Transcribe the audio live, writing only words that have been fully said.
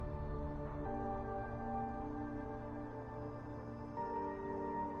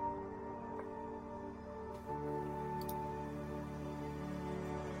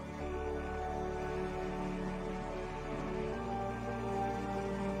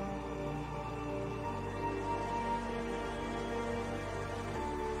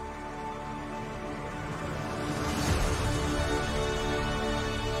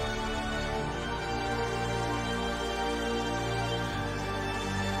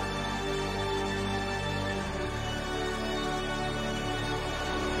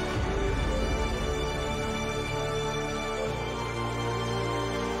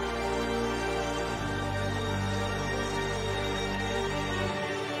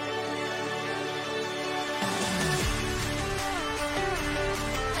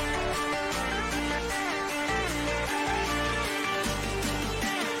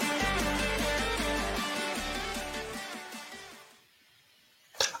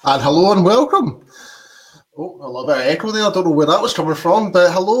And hello and welcome. Oh, a little bit of echo there. I don't know where that was coming from,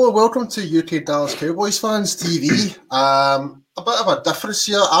 but hello and welcome to UK Dallas Cowboys Fans TV. A bit of a difference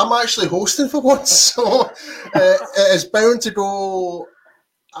here. I'm actually hosting for once, so it is bound to go,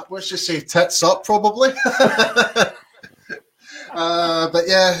 let's just say, tits up probably. But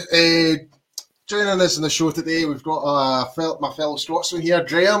yeah, joining us in the show today, we've got my fellow Scotsman here,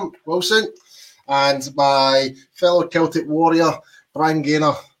 Graham Wilson, and my fellow Celtic warrior, Brian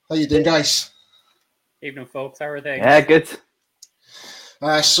Gaynor. How you doing, guys? Evening, folks. How are they? Yeah, good.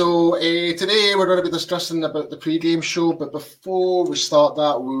 So today we're going to be discussing about the pre-game show, but before we start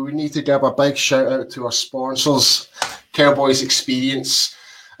that, we need to give a big shout out to our sponsors, Cowboys Experience.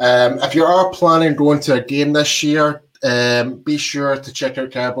 If you are planning going to a game this year, be sure to check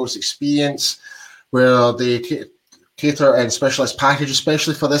out Cowboys Experience, where they cater and specialist package,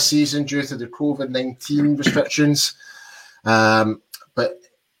 especially for this season due to the COVID-19 restrictions. But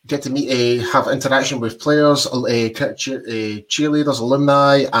get to meet, have interaction with players, cheerleaders,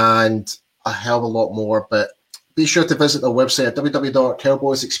 alumni, and a hell of a lot more. But be sure to visit their website at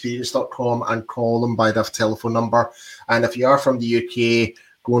www.cowboysexperience.com and call them by their telephone number. And if you are from the UK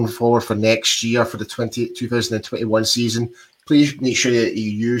going forward for next year for the 2021 season, please make sure that you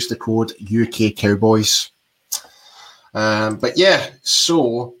use the code UK Cowboys. But yeah,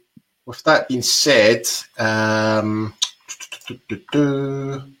 so with that being said, how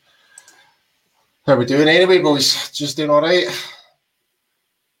are we doing anyway, boys? Just doing all right?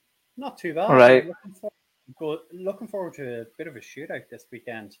 Not too bad. All right. Looking forward to a bit of a shootout this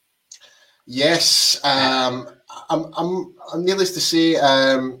weekend. Yes, I'm needless to say,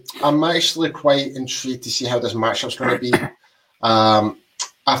 I'm actually quite intrigued to see how this matchup's going to be.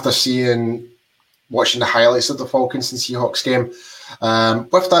 After watching the highlights of the Falcons and Seahawks game.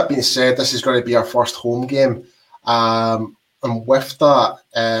 With that being said, this is going to be our first home game. And with that,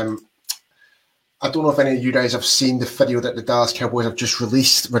 I don't know if any of you guys have seen the video that the Dallas Cowboys have just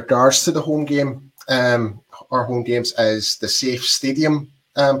released regards to the home game. Our home games is the safe stadium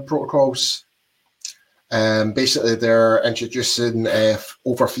protocols. Basically, they're introducing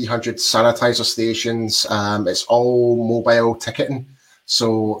over 300 sanitizer stations. It's all mobile ticketing,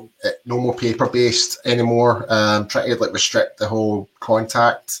 so no more paper-based anymore. Trying to restrict the whole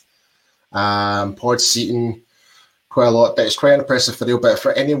contact. Pod seating. Quite a lot, but it's quite an impressive video. But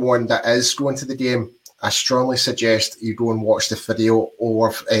for anyone that is going to the game, I strongly suggest you go and watch the video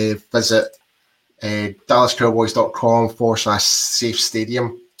or visit dallascowboys.com/safe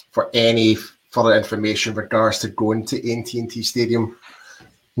stadium for any further information regards to going to AT&T Stadium.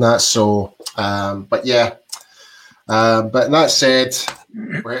 But yeah. But that said,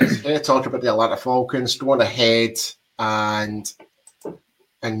 we're going to talk about the Atlanta Falcons going ahead and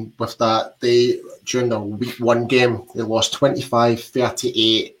with that, during the week 1 game, they lost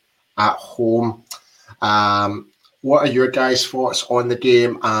 25-38 at home. What are your guys' thoughts on the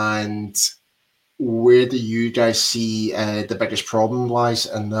game, and where do you guys see the biggest problem lies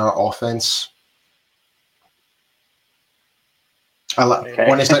in their offense? Well,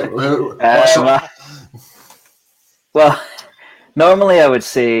 normally I would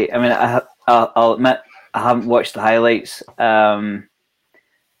say, I mean, I'll admit I haven't watched the highlights.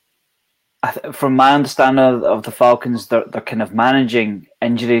 From my understanding of the Falcons, they're kind of managing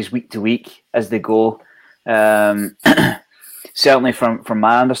injuries week to week as they go. Certainly from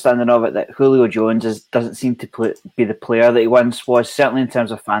my understanding of it, that Julio Jones doesn't seem to be the player that he once was, certainly in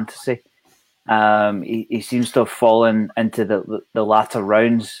terms of fantasy. He seems to have fallen into the latter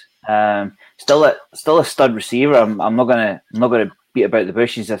rounds. Still a stud receiver. I'm not gonna beat about the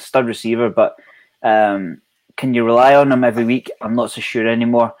bush. He's a stud receiver, but can you rely on him every week? I'm not so sure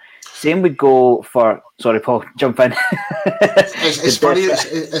anymore. Same would go for. Sorry, Paul, jump in. It's funny.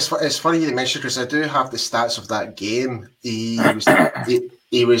 It's funny you mentioned, because I do have the stats of that game. He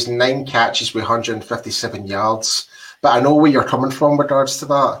was 9 catches with 157 yards. But I know where you're coming from with regards to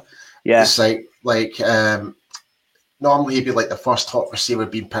that. Yeah, it's like normally he'd be like the first top receiver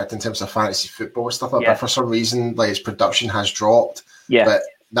being picked in terms of fantasy football and stuff like that. But for some reason, his production has dropped. Yeah, but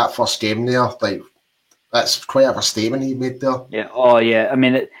that first game there, that's quite a statement he made there. Yeah. Oh yeah. I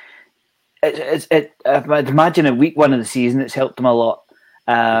mean I'd imagine in week 1 of the season, it's helped them a lot.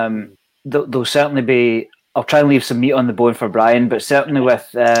 There'll certainly be. I'll try and leave some meat on the bone for Brian, but certainly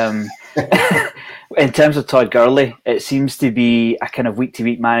with in terms of Todd Gurley, it seems to be a kind of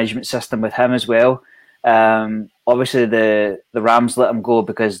week-to-week management system with him as well. Obviously, the Rams let him go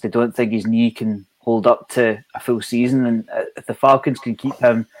because they don't think his knee can hold up to a full season, and if the Falcons can keep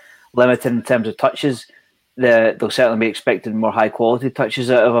him limited in terms of touches, they'll certainly be expecting more high-quality touches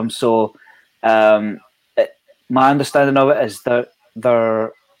out of him. So. My understanding of it is that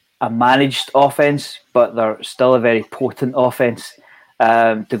they're a managed offense, but they're still a very potent offense.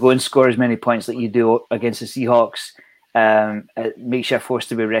 To go and score as many points like you do against the Seahawks, it makes you a force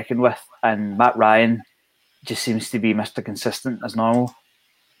to be reckoned with. And Matt Ryan just seems to be Mr. Consistent as normal.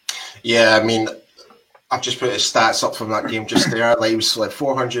 Yeah, I mean, I've just put his stats up from that game just there. Like, he was like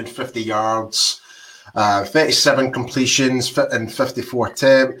 450 yards, 37 completions and 54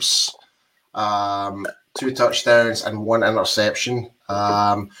 attempts, 2 touchdowns and 1 interception.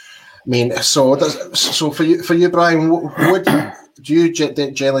 I mean, so for you, Brian, what do you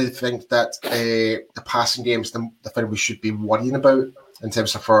generally think that the passing game is the thing we should be worrying about in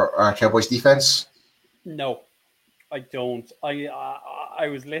terms of our Cowboys defense? No, I don't. I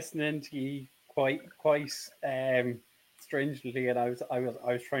was listening to you quite strangely, and I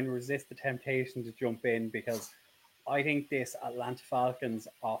was trying to resist the temptation to jump in because I think this Atlanta Falcons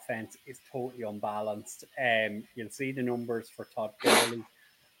offense is totally unbalanced. You'll see the numbers for Todd Gurley,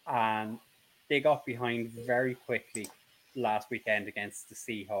 and they got behind very quickly last weekend against the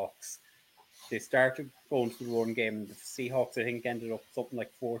Seahawks. They started going to the run game, and the Seahawks, I think, ended up something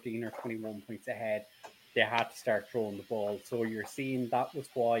like 14 or 21 points ahead. They had to start throwing the ball. So you're seeing that was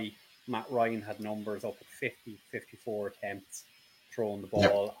why Matt Ryan had numbers up at 50, 54 attempts throwing the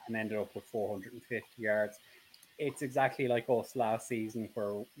ball and ended up with 450 yards. It's exactly like us last season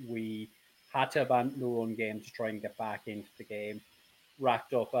where we had to abandon the run game to try and get back into the game.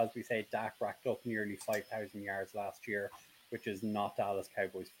 Racked up, as we say, Dak racked up nearly 5,000 yards last year, which is not Dallas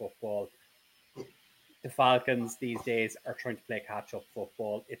Cowboys football. The Falcons these days are trying to play catch-up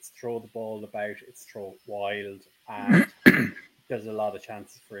football. It's throw the ball about, it's throw it wild, and there's a lot of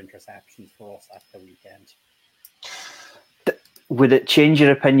chances for interceptions for us at the weekend. Would it change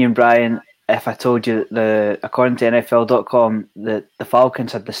your opinion, Brian, if I told you that according to NFL.com, that the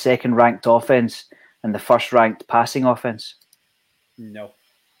Falcons had the second-ranked offense and the first-ranked passing offense? No.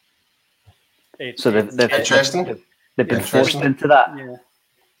 So they've interesting. They've been forced into that. Yeah.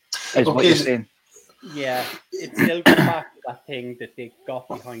 Is what you're saying. Yeah, it still goes back to that thing that they got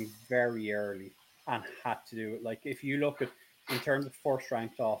behind very early and had to do it. Like, if you look at, in terms of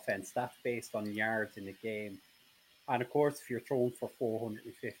first-ranked offense, that's based on yards in a game. And, of course, if you're throwing for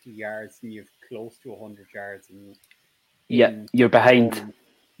 450 yards and you've close to 100 yards you're behind.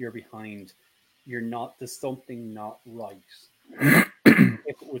 You're behind. There's something not right.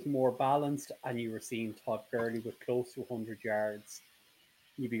 If it was more balanced and you were seeing Todd Gurley with close to 100 yards,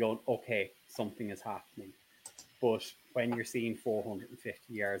 you'd be going, okay, something is happening. But when you're seeing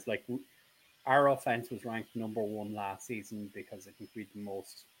 450 yards, like our offense was ranked number 1 last season because I think we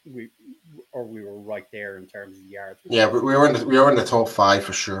were right there in terms of yards. Yeah, we were in the top 5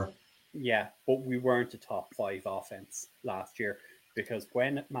 for sure. Yeah, but we weren't a top 5 offense last year because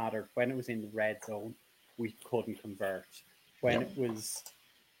when it mattered, when it was in the red zone, we couldn't convert. When it was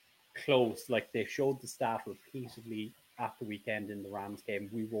close, like they showed the stat repeatedly at the weekend in the Rams game,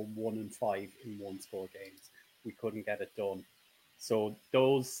 we were 1-5 in one-score games. We couldn't get it done. So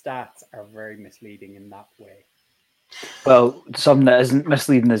those stats are very misleading in that way. Well, something that isn't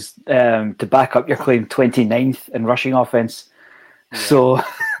misleading is to back up your claim, 29th in rushing offense. Yeah. So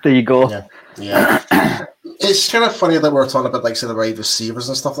there you go. Yeah. It's kind of funny that we're talking about like say the wide receivers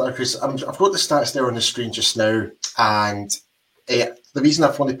and stuff like that, because I've got the stats there on the screen just now, and the reason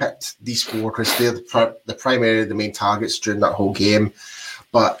I've only picked these 4 because they're the main targets during that whole game.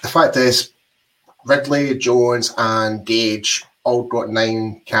 But the fact is, Ridley, Jones, and Gage all got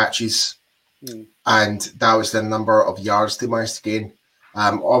 9 catches, and that was the number of yards they managed to gain.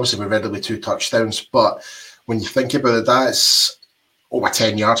 Obviously, with Ridley with 2 touchdowns, but when you think about it, that's over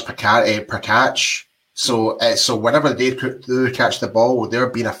 10 yards per catch. So whenever they do catch the ball, they're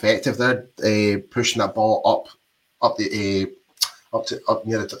being effective. They're pushing that ball up near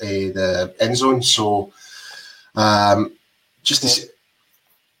the end zone. So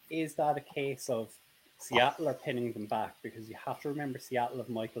is that a case of Seattle are pinning them back? Because you have to remember Seattle have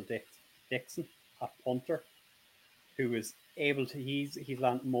Michael Dixon, a punter, who is able to he's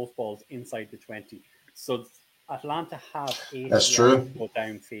landed most balls inside the 20. So Atlanta have 8 That's true. To go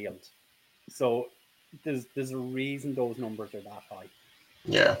downfield. So there's a reason those numbers are that high.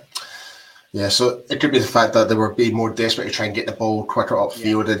 Yeah. Yeah, so it could be the fact that they were being more desperate to try and get the ball quicker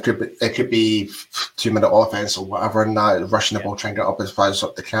upfield. Yeah. It could be 2-minute offense or whatever, and that rushing the ball, trying to get up as fast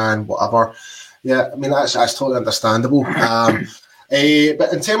as they can, whatever. Yeah, I mean that's totally understandable. But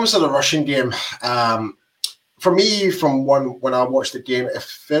in terms of the rushing game, for me, when I watched the game, it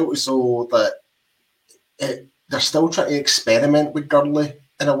felt as though that they're still trying to experiment with Gurley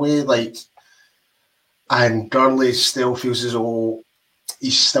in a way, and Gurley still feels as though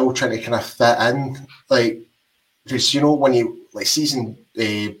he's still trying to kind of fit in, because when you season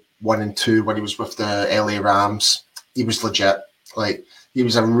 1 and 2 when he was with the LA Rams. He was legit. Like, he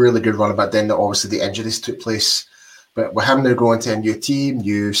was a really good runner, but then obviously the injuries took place. But with him now going to a new team,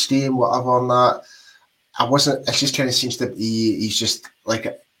 new scheme, whatever on that, it just kind of seems to be, he's just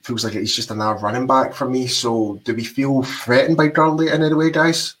like, feels like he's just another running back for me. So do we feel threatened by Gurley in any way,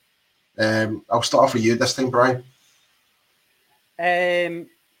 guys? I'll start off with you this time, Brian. I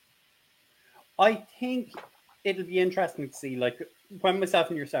think it'll be interesting to see, like, when myself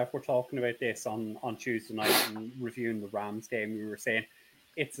and yourself were talking about this on Tuesday night and reviewing the Rams game, we were saying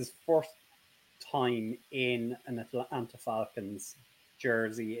it's his first time in an Atlanta Falcons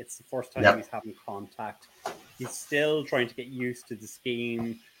jersey. It's the first time he's having contact. He's still trying to get used to the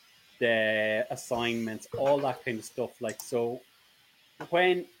scheme, the assignments, all that kind of stuff. Like, so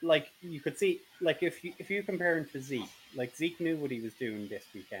when, like, you could see, like, if you compare him to Zeke, like, Zeke knew what he was doing this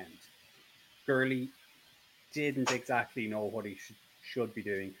weekend. Gurley didn't exactly know what he should be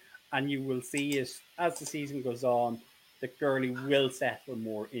doing. And you will see it as the season goes on, that Gurley will settle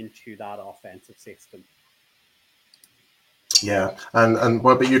more into that offensive system. Yeah. And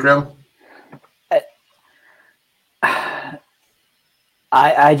what about you, Graham?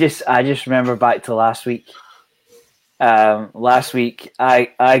 I just remember back to last week. Last week,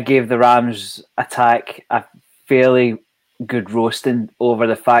 I gave the Rams attack a fairly good roasting over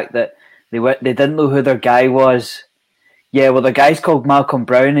the fact that they didn't know who their guy was. Yeah, well, the guy's called Malcolm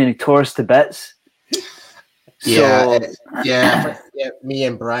Brown, and he tore us to bits. Yeah, me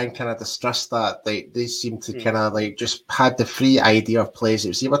and Brian kind of discussed that. They seem to kind of like just had the free idea of plays. It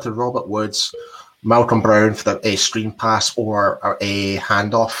was either to Robert Woods, Malcolm Brown for a screen pass, or a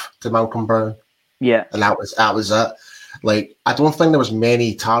handoff to Malcolm Brown. Yeah, and that was it. Like, I don't think there was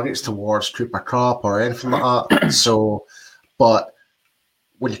many targets towards Cooper Kupp or anything like that. So, but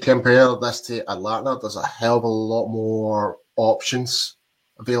when you compare this to Atlanta, there's a hell of a lot more options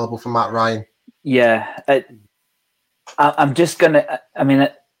available for Matt Ryan. Yeah, I'm just gonna. I mean,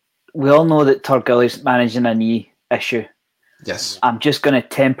 we all know that Todd Gurley's managing a knee issue. Yes. I'm just going to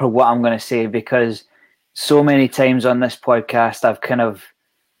temper what I'm going to say, because so many times on this podcast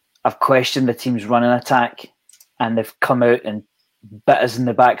I've questioned the team's running attack, and they've come out and bit us in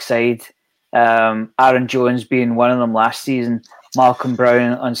the backside. Aaron Jones being one of them last season, Malcolm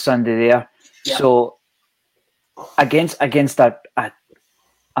Brown on Sunday there. Yeah. So against a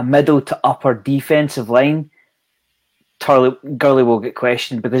middle to upper defensive line, Gurley will get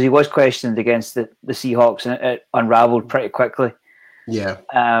questioned, because he was questioned against the Seahawks, and it unraveled pretty quickly. Yeah.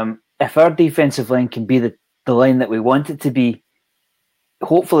 If our defensive line can be the line that we want it to be,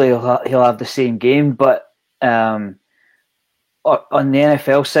 hopefully he'll have the same game. But on the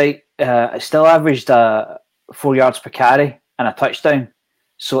NFL site, it still averaged 4 yards per carry and a touchdown.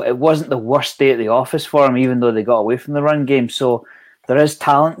 So it wasn't the worst day at the office for him, even though they got away from the run game. So there is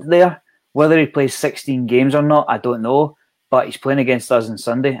talent there. Whether he plays 16 games or not, I don't know. But he's playing against us on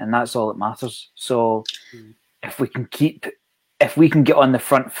Sunday, and that's all that matters. So if we can get on the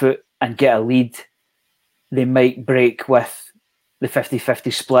front foot and get a lead, they might break with the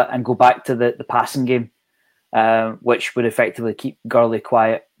 50-50 split and go back to the passing game, which would effectively keep Gurley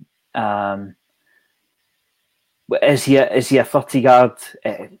quiet. Is he a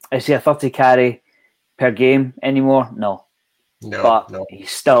 30 carry per game anymore? No. But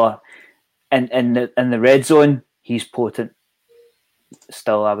he's still in the red zone. He's potent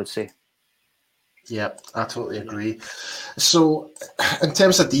still, I would say. Yeah, I totally agree. So, in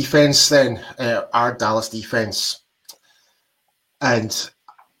terms of defense, then our Dallas defense, and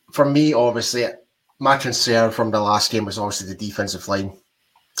for me, obviously, my concern from the last game was obviously the defensive line.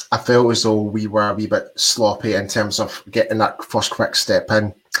 I felt as though we were a wee bit sloppy in terms of getting that first quick step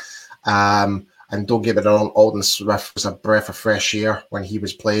in. And don't get me wrong, Alden Smith was a breath of fresh air when he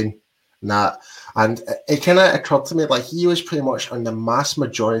was playing. And it kind of occurred to me, like, he was pretty much on the mass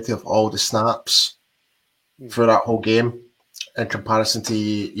majority of all the snaps for that whole game, in comparison to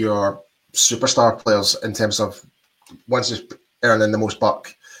your superstar players in terms of ones who's earning the most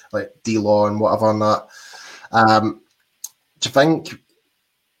buck, like D-Law and whatever on that. Do you think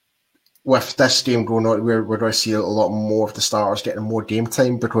with this game going on, we're going to see a lot more of the starters getting more game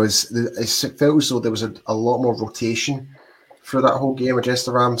time? Because it felt as though there was a lot more rotation through that whole game against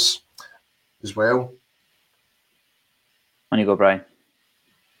the Rams as well. On you go, Brian.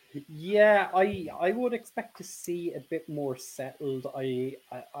 Yeah, I would expect to see a bit more settled. I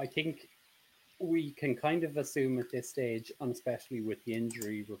think we can kind of assume at this stage, and especially with the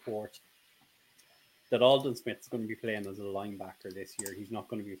injury report, that Alden Smith's going to be playing as a linebacker this year. He's not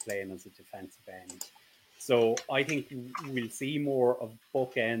going to be playing as a defensive end. So I think we'll see more of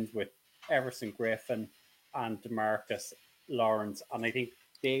bookends with Everson Griffin and DeMarcus Lawrence. And I think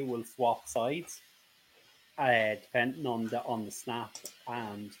they will swap sides, depending on the snap,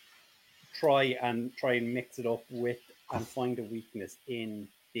 and try and mix it up with and find a weakness in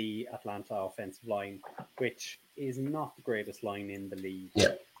the Atlanta offensive line, which is not the greatest line in the league.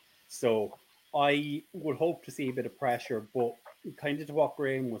 Yeah. So I would hope to see a bit of pressure, but kind of to what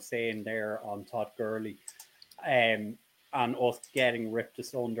Graham was saying there on Todd Gurley, and us getting ripped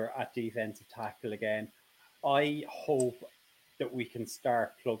asunder at defensive tackle again. I hope that we can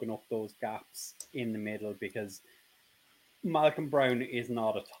start plugging up those gaps in the middle, because Malcolm Brown is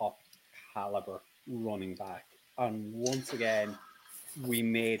not a top caliber running back, and once again we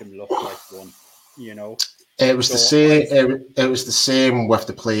made him look like one. It was the same. It was the same with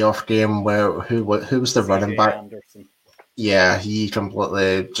the playoff game where who was the running back? Anderson. Yeah, he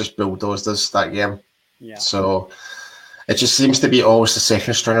completely just bulldozed us that game. Yeah. So it just seems to be always the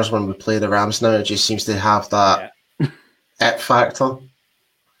second stringers when we play the Rams now. It just seems to have that it factor.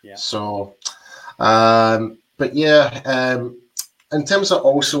 Yeah. So, but yeah, in terms of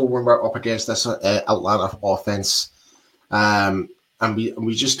also when we're up against this Atlanta offense, and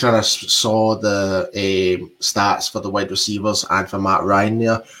we just kind of saw the stats for the wide receivers and for Matt Ryan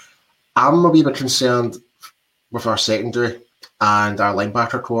there. I'm a wee bit concerned with our secondary and our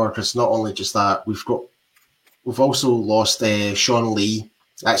linebacker core, because not only just that, we've also lost Sean Lee.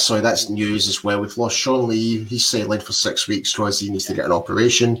 That's news as well. We've lost Sean Lee. He's sidelined for 6 weeks because he needs to get an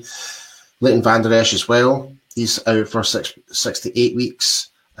operation. Leighton Vander Esch as well. He's out for 6 to 8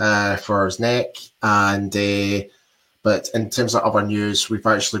 weeks for his neck. And but in terms of other news, we've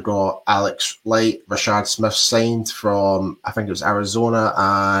actually got Alex Light, Rashad Smith signed from, I think it was Arizona,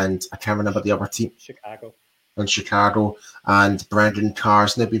 and I can't remember the other team. Chicago. And Brandon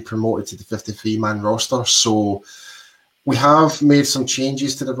Carr's now been promoted to the 53-man roster. So we have made some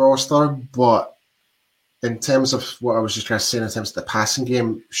changes to the roster, but in terms of what I was just trying to say, in terms of the passing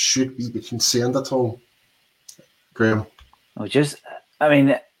game, should we be concerned at all, Graham?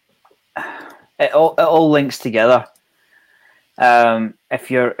 It all links together. If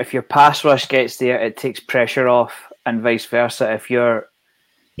your pass rush gets there, it takes pressure off, and vice versa. If your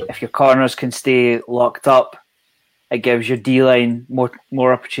corners can stay locked up, it gives your D-line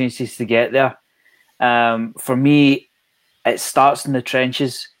more opportunities to get there. For me, it starts in the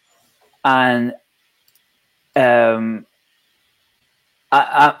trenches, and I'm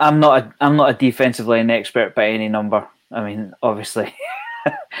not a defensive line expert by any number. I mean, obviously,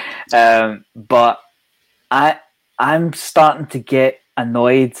 but I'm starting to get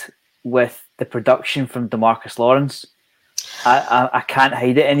annoyed with the production from DeMarcus Lawrence. I can't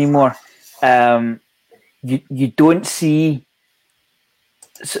hide it anymore. You don't see.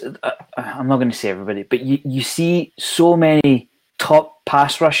 I'm not going to say everybody, but you see so many top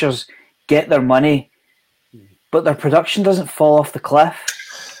pass rushers get their money, but their production doesn't fall off the cliff.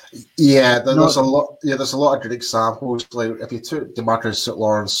 Yeah, there's a lot. Yeah, there's a lot of good examples. Like if you took DeMarcus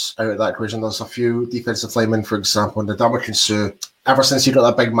Lawrence out of that equation, there's a few defensive linemen, for example, and the Ndamukong Suh. Ever since he got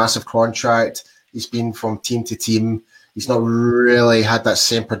that big, massive contract, he's been from team to team. He's not really had that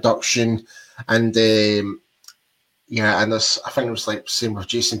same production, and and I think it was like same with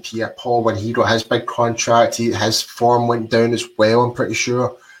Jason Pierre-Paul when he got his big contract. His form went down as well, I'm pretty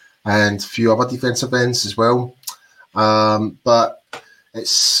sure, and a few other defensive ends as well. But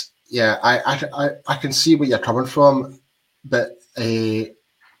it's I can see where you're coming from, but I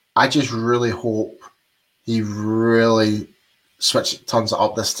just really hope he really turns it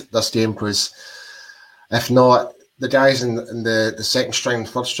up this game, because if not, the guys in the second string and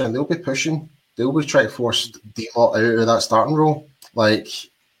third string, they'll be pushing. They'll be trying to force D-Lot out of that starting role.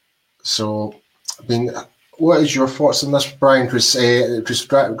 So, I mean, what is your thoughts on this, Brian? Because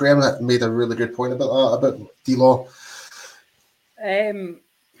Graham made a really good point about D-Law.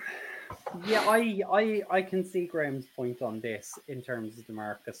 Yeah, I can see Graham's point on this in terms of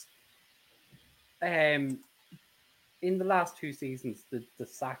DeMarcus. In the last 2 seasons, the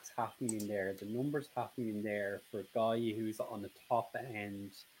sacks haven't been there, the numbers haven't been there for a guy who's on the top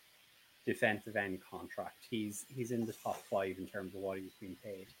end defensive end contract. He's in the top 5 in terms of what he's been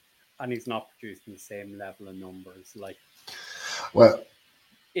paid, and he's not producing the same level of numbers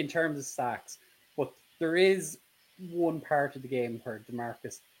in terms of sacks. But there is one part of the game where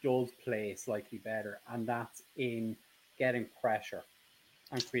DeMarcus does play slightly better, and that's in getting pressure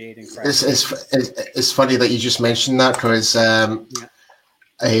and creating pressure. It's funny that you just mentioned that, because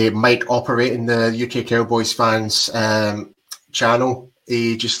Mike operating the UK Cowboys fans channel,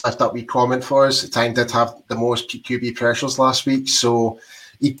 he just left up a comment for us. Tyne did have the most QB pressures last week, so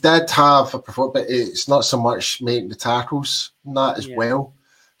he did have a performance, but it's not so much making the tackles and that as well.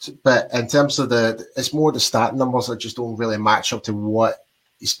 So, but in terms of it's more the stat numbers that just don't really match up to what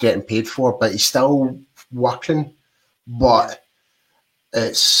he's getting paid for, but he's still working. But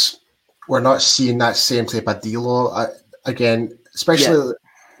we're not seeing that same type of deal again, especially. Yeah.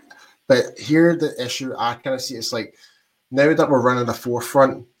 But here the issue I kind of see is like now that we're running a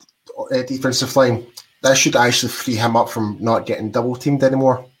forefront defensive line, that should actually free him up from not getting double teamed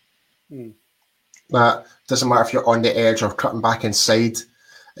anymore. That doesn't matter if you're on the edge or cutting back inside.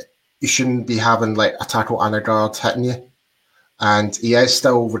 You shouldn't be having like a tackle and a guard hitting you. And he is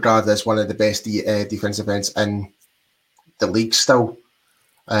still regarded as one of the best defensive ends in the league still.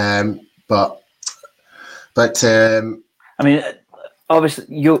 But I mean, obviously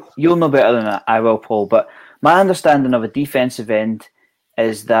you'll know better than I will, Paul. But my understanding of a defensive end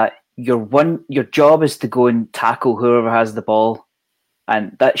is that your job is to go and tackle whoever has the ball,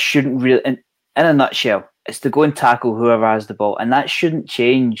 and that shouldn't really, in a nutshell, it's to go and tackle whoever has the ball, and that shouldn't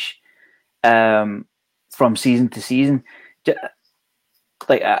change from season to season.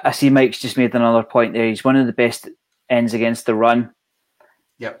 Like I see Mike's just made another point there. He's one of the best ends against the run.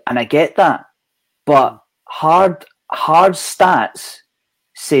 Yep. And I get that. But hard stats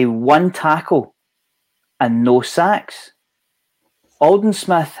say 1 tackle and no sacks. Alden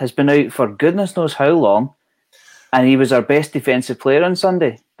Smith has been out for goodness knows how long, and he was our best defensive player on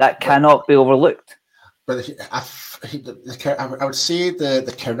Sunday. That cannot be overlooked. But I would say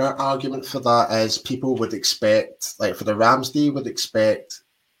the counter argument for that is people would expect, like for the Rams, they would expect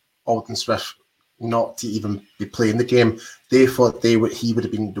Alden Smith not to even be playing the game. They thought he would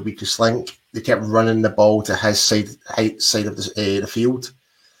have been the weakest link. They kept running the ball to his side of the field,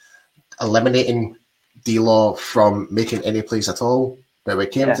 eliminating D-Law from making any plays at all. But when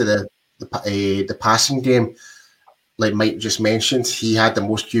it came to the passing game, like Mike just mentioned, he had the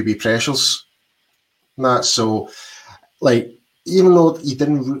most QB pressures. So, like, even though we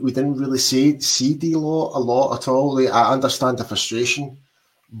didn't really see D-Law a lot at all, like, I understand the frustration,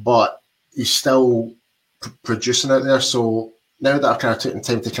 but he's still producing out there. So now that I've kind of taken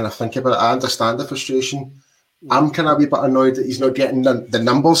time to kind of think about it, I understand the frustration. I'm kind of a wee bit annoyed that he's not getting the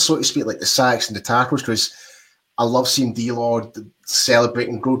numbers, so to speak, like the sacks and the tackles, because I love seeing D-Law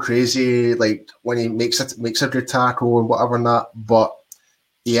celebrating, go crazy, like when he makes a good tackle and whatever and that. But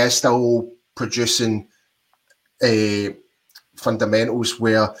he is still producing fundamentals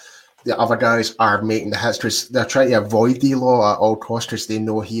where the other guys are making the hits because they're trying to avoid D-Law at all costs because they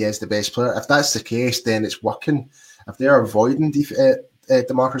know he is the best player. If that's the case, then it's working. If they're avoiding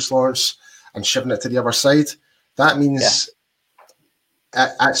DeMarcus Lawrence and shoving it to the other side, that means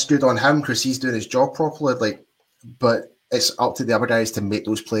that's good on him because he's doing his job properly. Like, but it's up to the other guys to make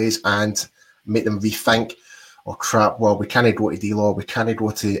those plays and make them rethink. Oh crap! Well, we can't go to D-Law. We can't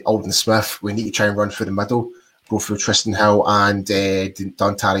go to Alden Smith. We need to try and run through the middle, go through Tristan Hill and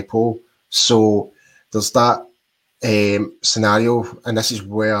Dontari Poe. So there's that scenario, and this is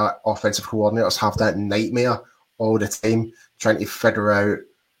where offensive coordinators have that nightmare all the time, trying to figure out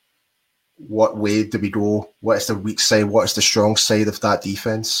what way do we go, what is the weak side, what is the strong side of that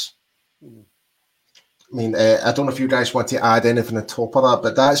defense. I mean, I don't know if you guys want to add anything on top of that,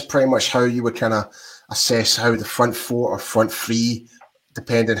 but that's pretty much how you would kind of assess how the front 4 or front 3,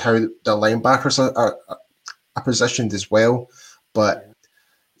 depending how the linebackers are positioned as well. But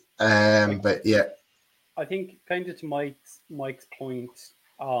yeah. I think kind of to Mike's point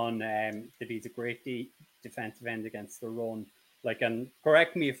on that he's a great defensive end against the run. Like, and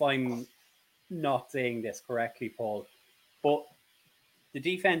correct me if I'm not saying this correctly, Paul, but the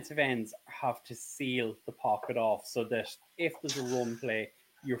defensive ends have to seal the pocket off so that if there's a run play,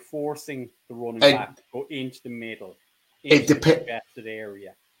 you're forcing the running back to go into the middle, into the congested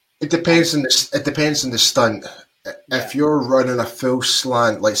area. It depends on the stunt. If you're running a full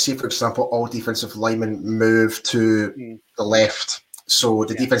slant, like say for example, all defensive linemen move to the left, so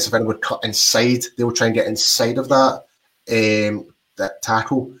the defensive end would cut inside. They would try and get inside of that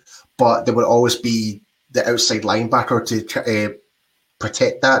tackle, but there would always be the outside linebacker to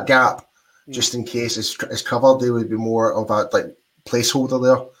protect that gap, just in case it's covered. There would be more of a like placeholder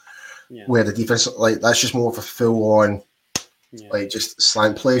there, where the defense that's just more of a full on like just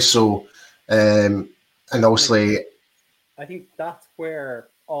slant play. So. And obviously, I think that's where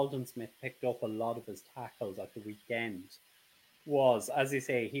Alden Smith picked up a lot of his tackles at the weekend. Was, as you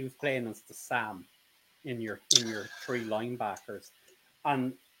say, he was playing as the Sam in your 3 linebackers,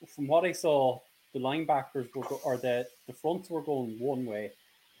 and from what I saw, the linebackers were the fronts were going one way,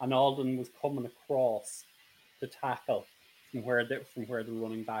 and Alden was coming across the tackle from where the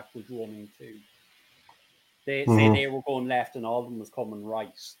running back was running to. They were going left, and Alden was coming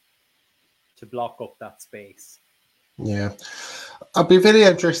right to block up that space. Yeah, I'd be very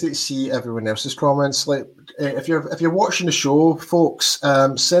interested to see everyone else's comments. Like, if you're watching the show, folks,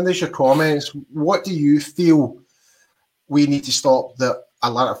 send us your comments. What do you feel we need to stop the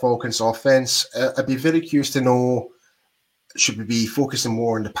Atlanta Falcons offense? I'd be very curious to know. Should we be focusing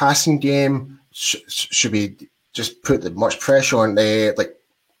more on the passing game? Should we just put much pressure on like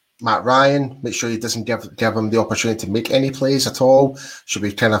Matt Ryan? Make sure he doesn't give him the opportunity to make any plays at all. Should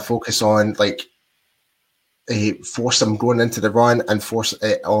we kind of focus on like force them going into the run and force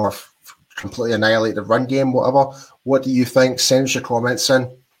it or completely annihilate the run game? Whatever. What do you think? Send us your comments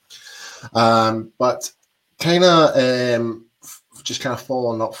in. But kind of just kind of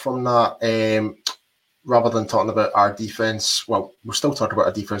following up from that. Rather than talking about our defense, well, we're still talking about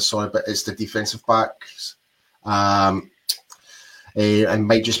our defense, sorry, but it's the defensive backs. And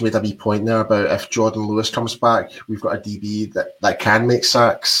Mike just made a wee point there about if Jordan Lewis comes back, we've got a DB that can make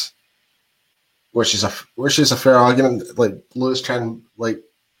sacks, which is a fair argument. Like Lewis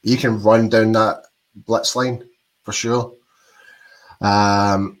he can run down that blitz line for sure.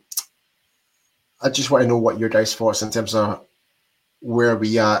 I just want to know what your guys' thoughts in terms of where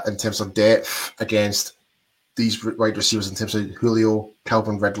we are in terms of depth against these wide receivers in terms of Julio,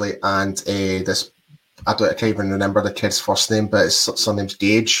 Calvin Ridley, and this. I can't even remember the kid's first name, but his surname's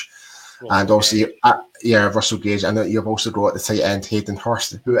Gage. And also, Russell Gage. I know you've also got the tight end Hayden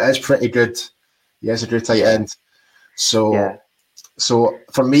Hurst, who is pretty good. He is a good tight end. So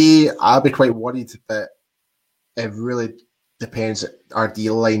for me, I'll be quite worried that it really depends. Our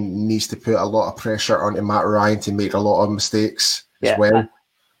D line needs to put a lot of pressure onto Matt Ryan to make a lot of mistakes. As well.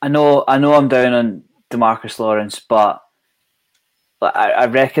 I know I'm down on DeMarcus Lawrence, but I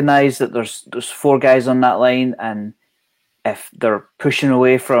recognise that there's 4 guys on that line, and if they're pushing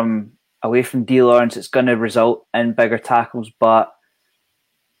away from D Lawrence, it's going to result in bigger tackles. But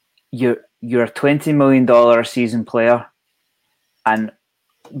you're a $20 million a season player, and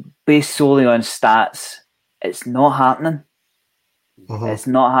based solely on stats, it's not happening. Mm-hmm. It's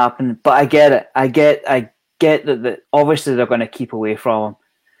not happening. But I get it. I get that obviously they're going to keep away from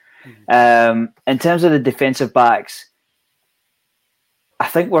him. In terms of the defensive backs, I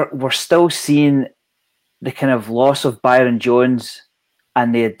think we're still seeing the kind of loss of Byron Jones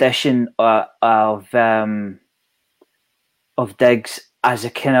and the addition of Diggs as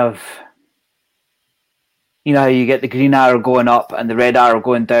a kind of, you know how you get the green arrow going up and the red arrow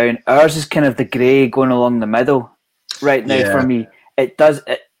going down. Ours is kind of the grey going along the middle right now for me. It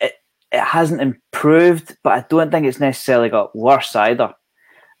hasn't improved, but I don't think it's necessarily got worse either.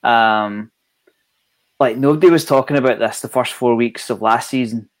 Like nobody was talking about this the first 4 weeks of last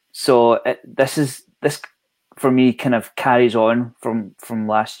season, so this for me kind of carries on from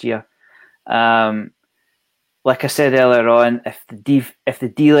last year. Like I said earlier on, if the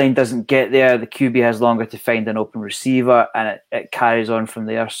D line doesn't get there, the QB has longer to find an open receiver, and it carries on from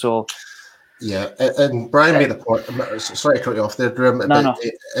there. So. Yeah, and Brian made a point. Sorry to cut you off there, Graham. No.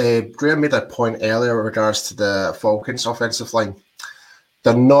 Graham made a point earlier in regards to the Falcons' offensive line.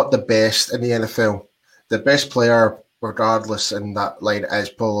 They're not the best in the NFL. The best player, regardless, in that line is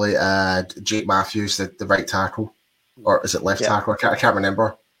probably Jake Matthews, the right tackle, or is it left tackle? I can't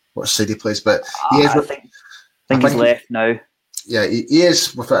remember what side he plays, but he is. I think he's left now. Yeah, he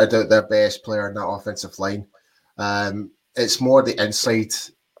is without a doubt their best player in that offensive line. It's more the inside.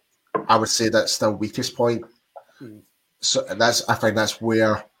 I would say that's the weakest point. So I think that's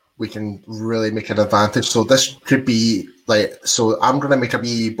where we can really make an advantage. So this could be so I'm going to make a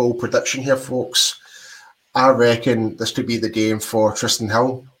wee bold prediction here, folks. I reckon this could be the game for Trysten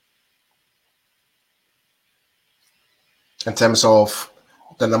Hill in terms of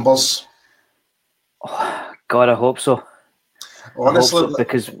the numbers. Oh, God, I hope so. Honestly,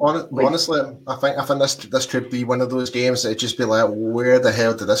 honestly, I think this could be one of those games that just be like, where the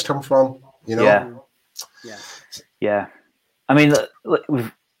hell did this come from? You know? Yeah. I mean,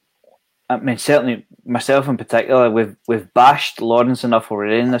 certainly myself in particular, we've bashed Lawrence enough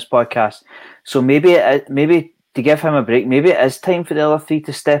already in this podcast. So maybe to give him a break, maybe it is time for the other 3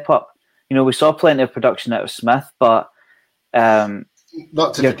 to step up. You know, we saw plenty of production out of Smith, but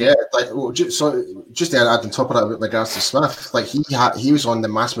not to forget, just to add on top of that with regards to Smith, he was on the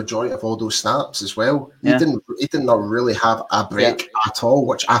mass majority of all those snaps as well. He did not really have a break at all,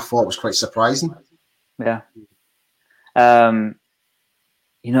 which I thought was quite surprising. Yeah.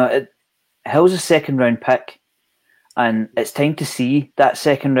 Hill's a second round pick, and it's time to see that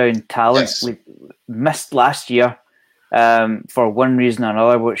second round talent. Yes. We missed last year for one reason or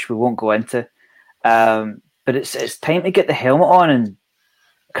another, which we won't go into. But it's time to get the helmet on and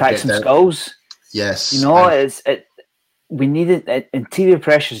crack some skulls. Yes, we need it. Interior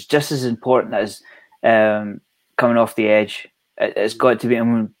pressure is just as important as coming off the edge. It's got to be.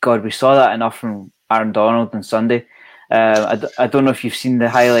 And God, we saw that enough from Aaron Donald on Sunday. I don't know if you've seen the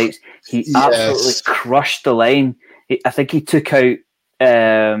highlights. He absolutely crushed the line. I think he took out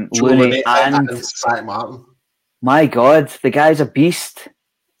Looney and Zach Martin. My God, the guy's a beast.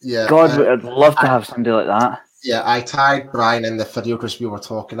 Yeah, God, I'd love to have somebody like that. Yeah, I tagged Brian in the video because we were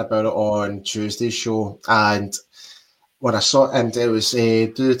talking about it on Tuesday's show, and when I saw it, and it was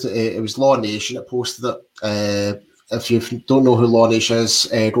it was Law Nation that posted it. If you don't know who Law Nation is,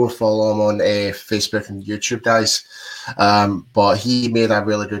 go follow him on Facebook and YouTube, guys. But he made a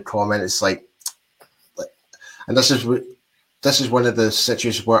really good comment. It's like, and this is one of the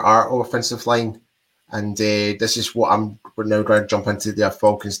situations where our offensive line, and this is what we're now going to jump into the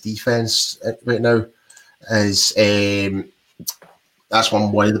Falcons defense right now. Is that's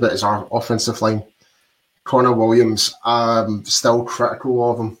one worried about is our offensive line. Connor Williams, still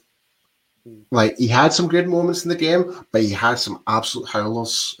critical of him. Like, he had some good moments in the game, but he had some absolute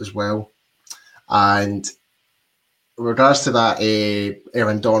howlers as well. And in regards to that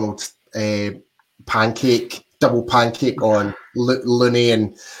Aaron Donald double pancake on Looney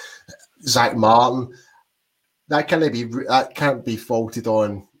and Zach Martin, that can't be faulted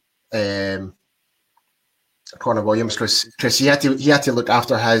on Connor Williams because he had to look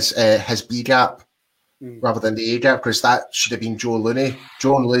after his B gap rather than the A gap, because that should have been Joe Looney.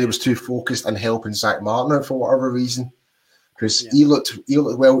 Joe Looney was too focused on helping Zach Martin out for whatever reason, because he looked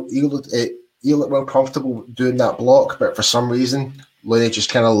well comfortable doing that block, but for some reason Looney just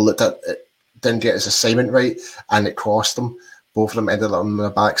kind of looked at it, didn't get his assignment right, and it cost him. Both of them ended up on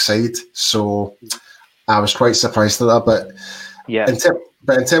the backside, so I was quite surprised at that. But yeah,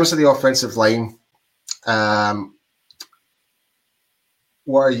 but in terms of the offensive line,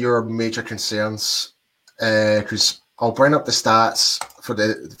 what are your major concerns? Because I'll bring up the stats for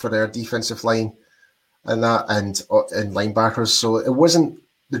their defensive line and linebackers. So it wasn't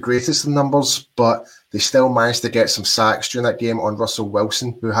the greatest of numbers, but they still managed to get some sacks during that game on Russell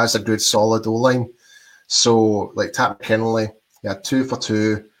Wilson, who has a good solid O-line. So, like, Pat McKinley, he had 2 for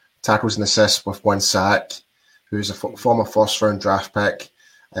 2 tackles and assists with 1 sack, who's a former first-round draft pick.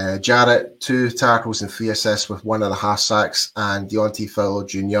 Jarrett, 2 tackles and 3 assists with 1.5 sacks, and Deontay Fowler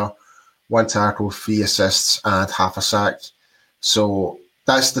Jr., 1 tackle, 3 assists, and half a sack. So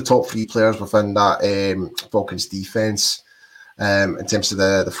that's the top 3 players within that Falcons defense in terms of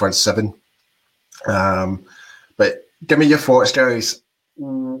the front 7. But give me your thoughts, guys.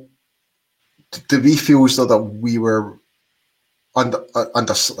 Do we feel as though that we were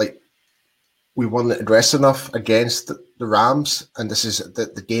we weren't aggressive enough against the Rams, and this is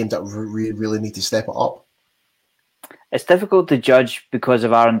the game that we really need to step it up? It's difficult to judge because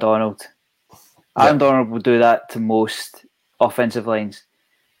of Aaron Donald. Aaron Donald will do that to most offensive lines,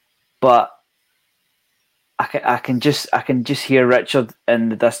 but I can just hear Richard in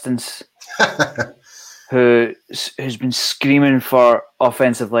the distance, who's been screaming for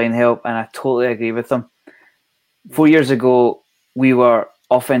offensive line help, and I totally agree with him. 4 years ago, we were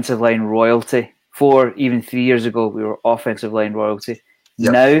offensive line royalty. 3 years ago, we were offensive line royalty.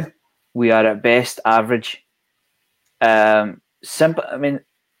 Yep. Now we are at best average. Simple. I mean,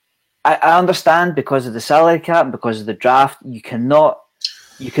 I understand because of the salary cap and because of the draft, you cannot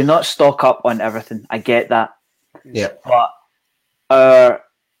stock up on everything. I get that. Yeah. But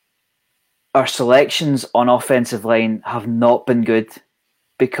our selections on offensive line have not been good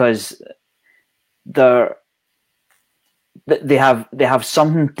because they have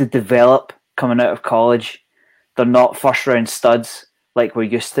something to develop coming out of college. They're not first round studs like we're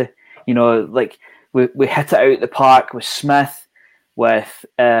used to. You know, like we hit it out the park with Smith, with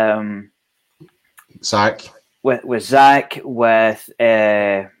Zach, with Zach, with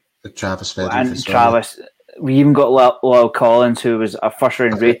Travis, and Travis. We even got Lyle Collins, who was a first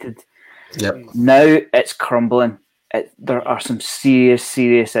round rated. Yep. Now it's crumbling. There are some serious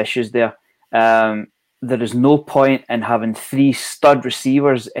issues there. There is no point in having 3 stud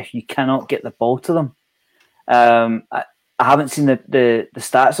receivers if you cannot get the ball to them. I haven't seen the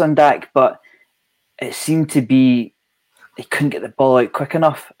stats on Dak, but it seemed to be he couldn't get the ball out quick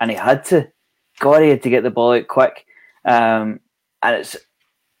enough, and he had to. God, he had to get the ball out quick. And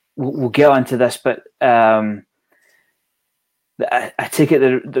we'll get onto this, but I take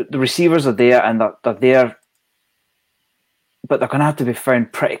it the receivers are there, and they're there, but they're going to have to be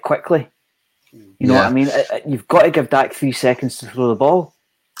found pretty quickly. You know what I mean? You've got to give Dak 3 seconds to throw the ball.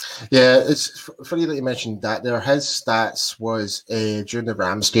 Yeah, it's funny that you mentioned that. There, his stats was during the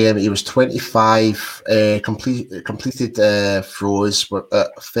Rams game, he was 25 completed throws with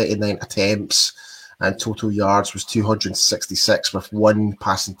 39 attempts, and total yards was 266 with 1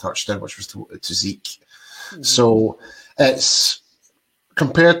 passing touchdown, which was to Zeke. Mm-hmm. So It's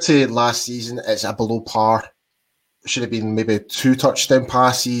compared to last season, it's a below par. Should have been maybe 2 touchdown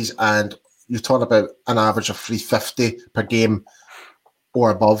passes, and you're talking about an average of 350 per game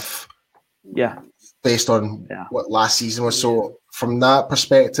or above. Yeah. Based on what last season was. So from that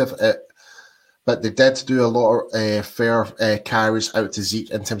perspective, but they did do a lot of fair carries out to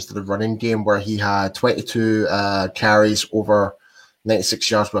Zeke in terms of the running game, where he had 22 carries over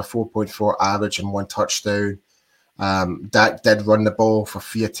 96 yards with a 4.4 average and 1 touchdown. Dak did run the ball for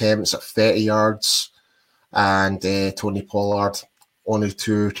 3 attempts at 30 yards, and Tony Pollard only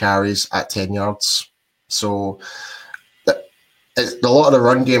 2 carries at 10 yards. So a lot of the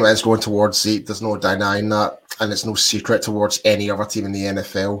run game is going towards Zeke. There's no denying that, and it's no secret towards any other team in the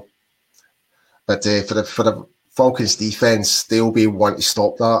NFL. But for the Falcons defense, they'll be wanting to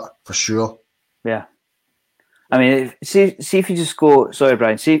stop that for sure. Yeah, I mean, see if you just go. Sorry,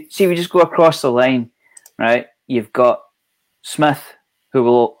 Brian. See if you just go across the line, right? You've got Smith, who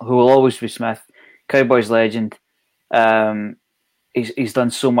will always be Smith, Cowboys legend. He's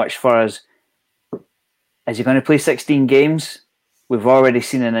done so much for us. Is he going to play 16 games? We've already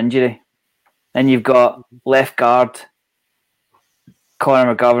seen an injury. Then you've got left guard,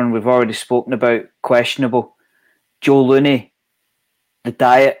 Connor McGovern, we've already spoken about, questionable. Joe Looney, the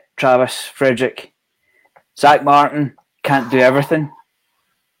diet, Travis Frederick. Zach Martin, can't do everything.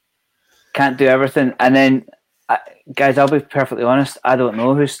 And then, guys, I'll be perfectly honest, I don't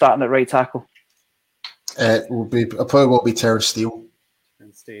know who's starting at right tackle. It probably will be Terrence Steele.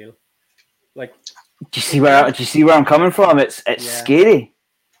 Like, do you see where I'm coming from? It's scary.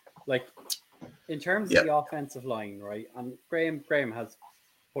 Like, in terms of the offensive line, right? And Graham has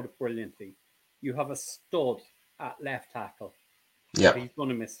put it brilliantly. You have a stud at left tackle. Yeah, he's going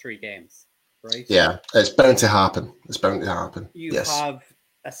to miss 3 games, right? Yeah, it's bound to happen. You have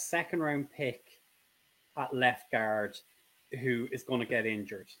a second-round pick at left guard who is going to get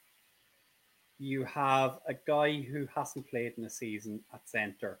injured. You have a guy who hasn't played in a season at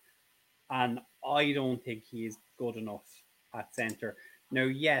center. And I don't think he is good enough at centre. Now,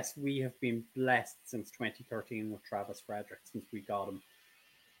 yes, we have been blessed since 2013 with Travis Frederick, since we got him.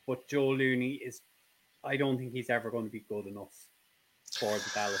 But Joe Looney I don't think he's ever going to be good enough for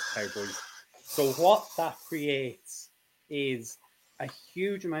the Dallas Cowboys. So what that creates is a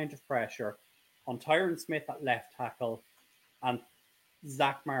huge amount of pressure on Tyron Smith at left tackle and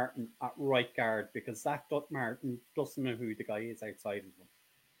Zach Martin at right guard, because Zach Martin doesn't know who the guy is outside of him.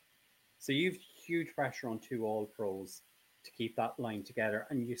 So you've huge pressure on 2 all-pros to keep that line together,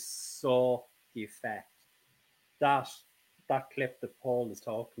 and you saw the effect. That clip that Paul is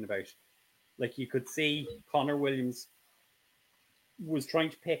talking about, like, you could see Connor Williams was trying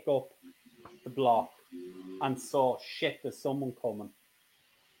to pick up the block and saw, shit, there's someone coming.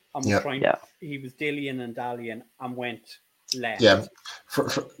 And was he was dillying and dallying and went left. Yeah. For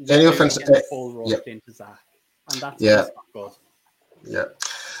any offense, full rush into Zach. And that's not good. Yeah.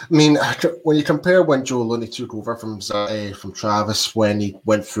 I mean, when you compare when Joe Looney took over from Travis, when he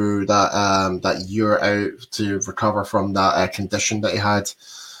went through that year out to recover from that condition that he had,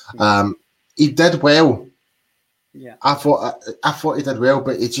 he did well. Yeah, I thought he did well,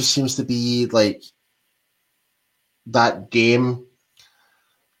 but it just seems to be like that game.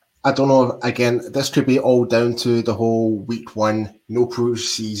 I don't know. Again, this could be all down to the whole week 1, no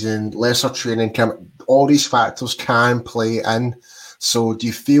preseason, lesser training camp. All these factors can play in. So do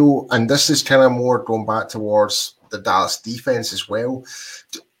you feel, and this is kind of more going back towards the Dallas defense as well,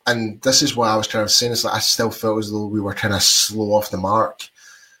 and this is what I was kind of saying, is that I still felt as though we were kind of slow off the mark.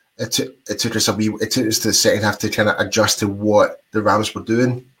 It took us to the second half to kind of adjust to what the Rams were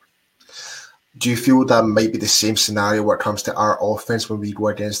doing. Do you feel that might be the same scenario when it comes to our offense when we go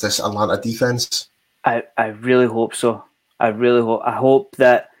against this Atlanta defense? I really hope so. I hope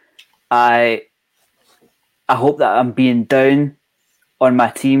that I'm being down on my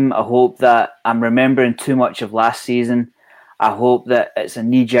team. I hope that I'm remembering too much of last season. I hope that it's a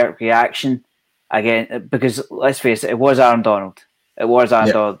knee-jerk reaction again, because let's face it, it was Aaron Donald.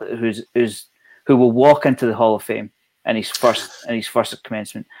 Donald who will walk into the Hall of Fame in his first at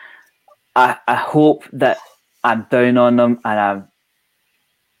commencement. I hope that I'm down on them and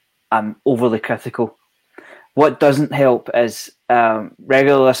I'm overly critical. What doesn't help is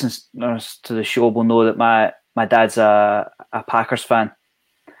regular listeners to the show will know that my dad's a Packers fan,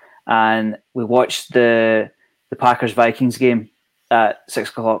 and we watched the Packers-Vikings game at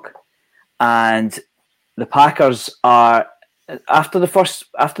 6:00, and the Packers are after the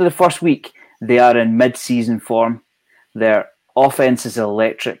first week, they are in mid-season form. Their offense is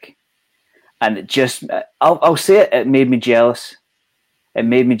electric, and it just I'll say it made me jealous.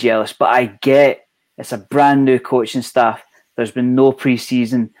 But I get It's a brand new coaching staff. There's been no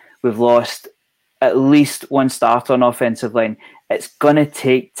pre-season. We've lost at least one starter on offensive line. It's going to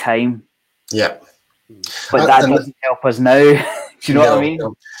take time. Yeah. But that doesn't help us now. Do you know what I mean?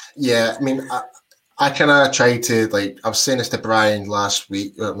 No. Yeah, I mean, I kind of tried to, like, I was saying this to Brian not last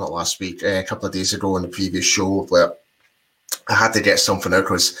week, a couple of days ago on the previous show, where I had to get something out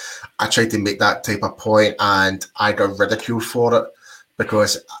because I tried to make that type of point and I got ridiculed for it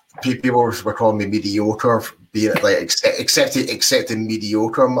because people were calling me mediocre, being like accepting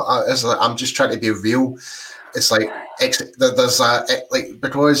mediocre. It's like, I'm just trying to be real. It's like there's like,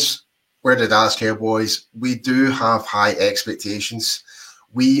 because we're the Dallas Cowboys, we do have high expectations.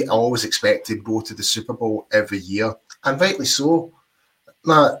 We always expect to go to the Super Bowl every year, and rightly so.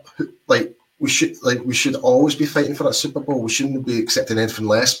 We should always be fighting for that Super Bowl. We shouldn't be accepting anything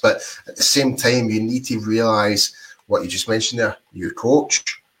less. But at the same time, you need to realize what you just mentioned there: new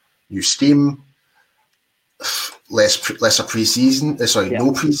coach, new scheme, lesser preseason.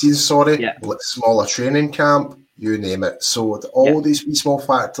 No preseason. Smaller training camp. You name it. So all these small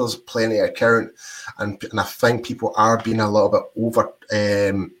factors plenty account, and I think people are being a little bit over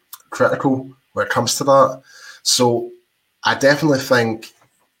critical when it comes to that. So I definitely think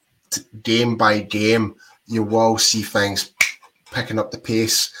game by game you will see things picking up the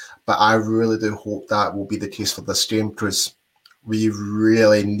pace, but I really do hope that will be the case for this game because we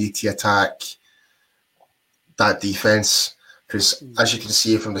really need to attack that defense because as you can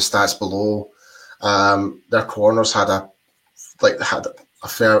see from the stats below, their corners had a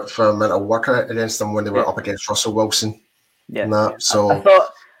fair amount of work against them when they were up against Russell Wilson. Yeah. And that. So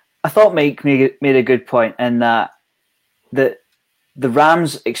I thought Mike made a good point in that the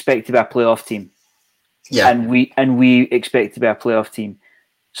Rams expect to be a playoff team. Yeah. And we expect to be a playoff team.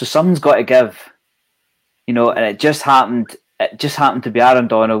 So something's got to give. And it just happened to be Aaron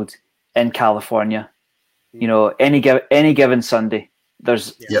Donald in California. Any given Sunday.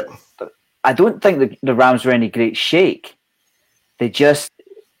 I don't think the Rams were any great shake. They just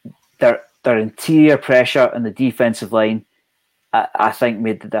their interior pressure and the defensive line, I think,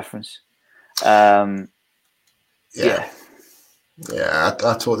 made the difference. Yeah, I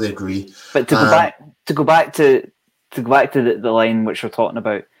totally agree. But to go back to the line which we're talking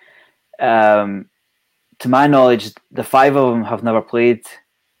about, to my knowledge, the five of them have never played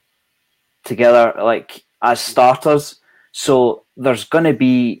together like as starters. So there's going to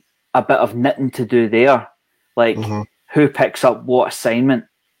be a bit of knitting to do there, like who picks up what assignment,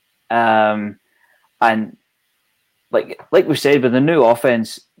 and like we said with the new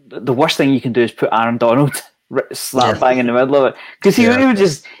offense, the worst thing you can do is put Aaron Donald slap bang in the middle of it because he would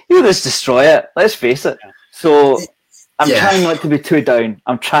just destroy it. Let's face it. So I'm trying not to be too down.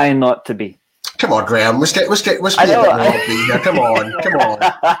 I'm trying not to be. Come on, Graham. Let's get a bit more upbeat here. Come on.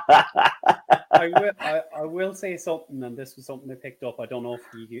 I will say something, and this was something I picked up. I don't know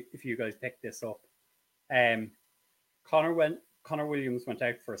if you guys picked this up. Connor Williams went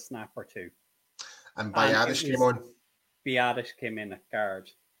out for a snap or two, and Biadasz came on. Biadasz came in at guard.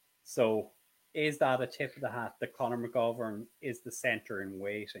 So is that a tip of the hat that Conor McGovern is the centre in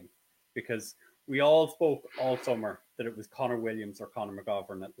waiting? Because we all spoke all summer that it was Connor Williams or Conor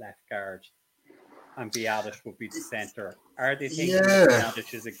McGovern at left guard, and Biadasz would be the centre. Are they thinking that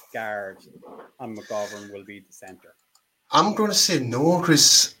Biadasz is a guard and McGovern will be the centre? I'm going to say no,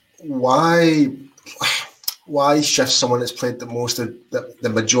 because why shift someone that's played the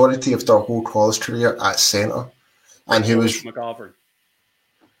majority of their whole college career at centre? And who was McGovern?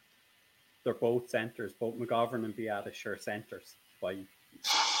 They're both centres. Both McGovern and Biadasz are centres in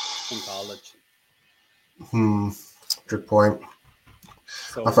college. Good point.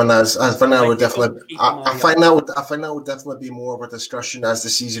 So I think that would definitely be more of a discussion as the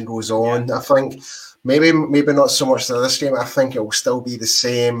season goes on. Yeah. I think maybe not so much to this game. I think it will still be the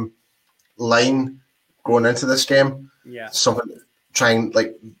same line going into this game. Yeah. Something trying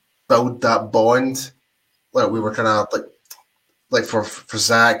build that bond. Like we were kind of like for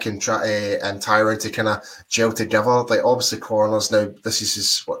Zach and Tyron to kind of gel together. Like obviously corners now. This is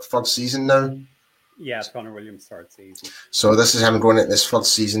his third season now. Yeah, it's Connor Williams' third season. So this is him going into his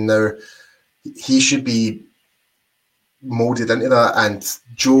first season now. He should be molded into that. And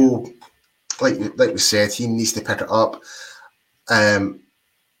Joe, like we said, he needs to pick it up. In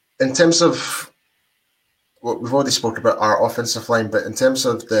terms of what we've already spoken about our offensive line, but in terms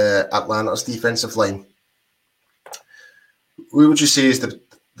of the Atlanta's defensive line, who would you say is the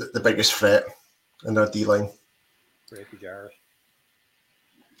biggest threat in their D line? Brady Jarrett.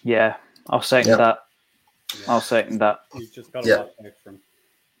 Yeah, I'll second that. Yeah. I'll second that. He's just got a lot out from.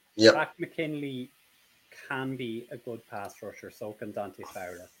 Yeah. Zach McKinley can be a good pass rusher, so can Dante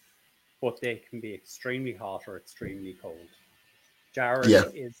Fowler. but they can be extremely hot or extremely cold. Jared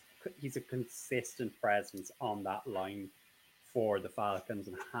he's a consistent presence on that line for the Falcons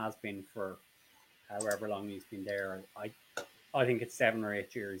and has been for however long he's been there. I think it's 7 or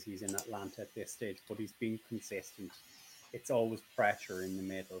 8 years he's in Atlanta at this stage, but he's been consistent. It's always pressure in the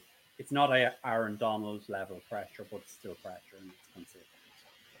middle. It's not a Aaron Donald level pressure, but it's still pressure and it's consistent.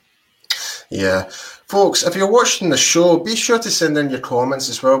 Yeah. Folks, if you're watching the show, be sure to send in your comments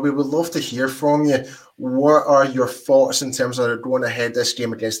as well. We would love to hear from you. What are your thoughts in terms of going ahead this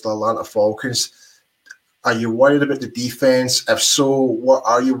game against the Atlanta Falcons? Are you worried about the defense? If so, what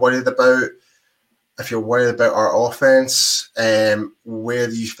are you worried about? If you're worried about our offense, where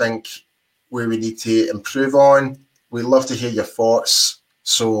do you think where we need to improve on? We'd love to hear your thoughts.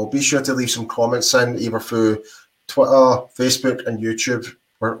 So be sure to leave some comments in, either through Twitter, Facebook, and YouTube.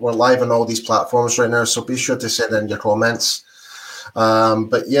 We're live on all these platforms right now, so be sure to send in your comments.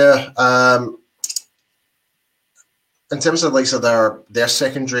 But yeah, in terms of their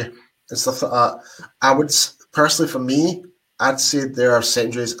secondary and stuff like that, I would personally, for me, I'd say their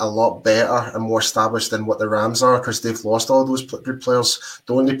secondary is a lot better and more established than what the Rams are because they've lost all those good players.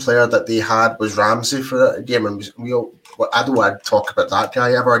 The only player that they had was Ramsey for that game, and I don't want to talk about that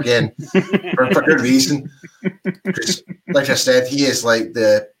guy ever again for good reason. Because, like I said, he is like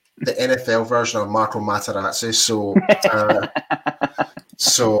the NFL version of Marco Materazzi.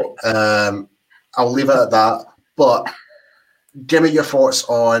 So I'll leave it at that. But give me your thoughts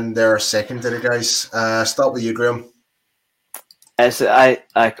on their secondary, guys. Start with you, Graham.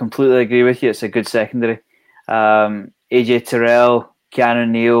 I completely agree with you. It's a good secondary. AJ Terrell, Keanu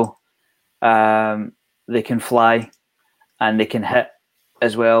Neal, they can fly and they can hit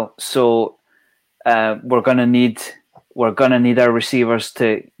as well. So we're gonna need our receivers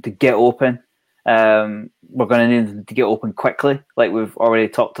to get open. We're gonna need them to get open quickly, like we've already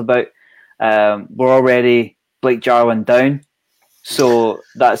talked about. We're already Blake Jarwin down, so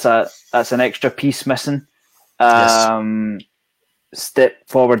that's an extra piece missing. Yes. Step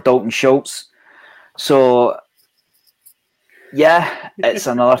forward Dalton Schultz. So yeah, it's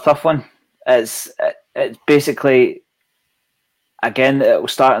another tough one. It's basically, again, it will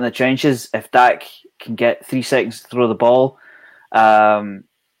start in the trenches. If Dak can get 3 seconds to throw the ball, who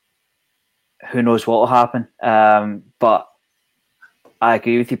knows what will happen. But I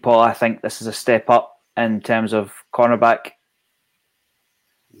agree with you, Paul. I think this is a step up in terms of cornerback.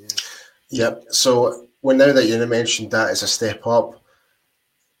 Yep. So now that you mentioned that as a step up,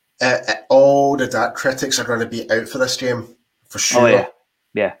 all the Dak critics are going to be out for this game for sure. Oh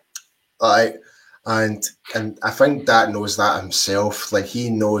yeah. And I think Dak knows that himself. Like,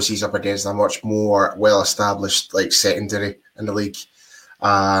 he knows he's up against a much more well-established secondary in the league.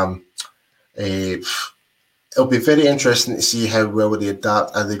 It'll be very interesting to see how well they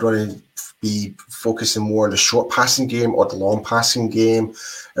adapt. Are they going to be focusing more on the short passing game or the long passing game?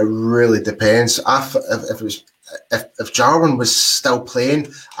 It really depends. If Jarwin was still playing,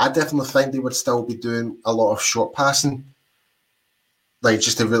 I definitely think they would still be doing a lot of short passing. I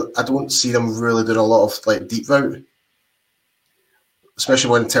don't see them really doing a lot of deep route, especially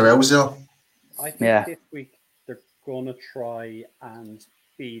when Terrell's there. I think this week they're going to try and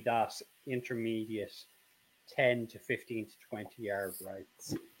be that intermediate 10 to 15 to 20 yard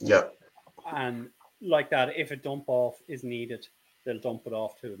routes. Yeah. And like that, if a dump off is needed, they'll dump it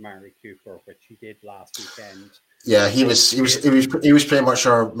off to Amari Cooper, which he did last weekend. Yeah, he was pretty much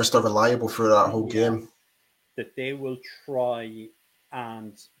our Mr. Reliable through that whole game. That they will try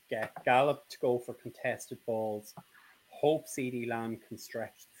and get Gallup to go for contested balls. Hope CeeDee Lamb can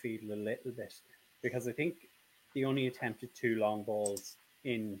stretch the field a little bit, because I think they only attempted 2 long balls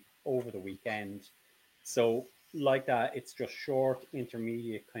over the weekend. So like that, it's just short,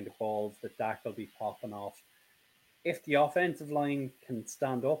 intermediate kind of balls that Dak will be popping off. If the offensive line can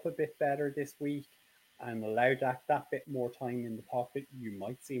stand up a bit better this week and allow Dak that bit more time in the pocket, you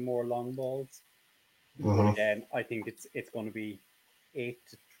might see more long balls. Mm-hmm. But again, I think it's going to be 8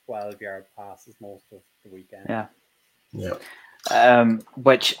 to 12 yard passes most of the weekend. Yeah.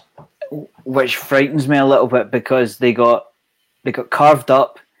 Which frightens me a little bit, because they got carved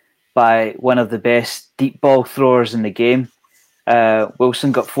up by one of the best deep ball throwers in the game.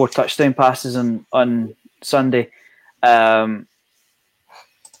 Wilson got 4 touchdown passes on Sunday. Dak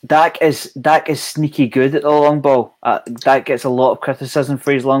is sneaky good at the long ball. Dak gets a lot of criticism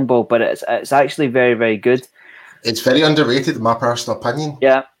for his long ball, but it's actually very, very good. It's very underrated, in my personal opinion.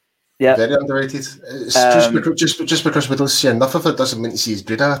 Yeah. Very underrated. It's just because we don't see enough of it doesn't mean he's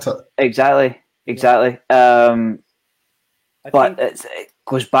good at it. Exactly. But it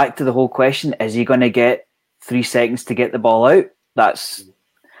goes back to the whole question: is he going to get 3 seconds to get the ball out? That's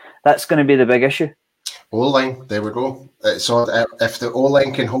That's going to be the big issue. O-line, there we go. So if the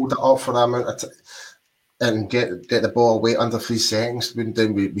O-line can hold it up for that amount of and get the ball away under 3 seconds,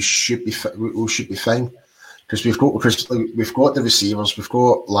 then we should be we should be fine. Because we've got the receivers, we've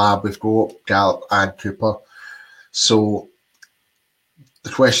got Lab, we've got Gallup and Cooper. So the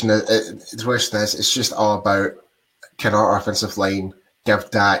question is, it's just all about, can our offensive line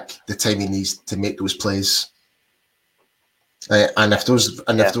give Dak the time he needs to make those plays? And if those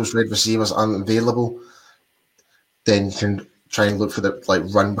red receivers aren't available, then you can try and look for the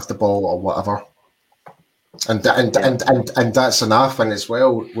run with the ball or whatever. And that's enough. And as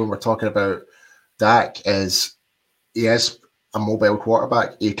well, when we're talking about Dak, is he is a mobile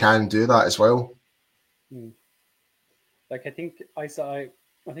quarterback. He can do that as well. I think I saw it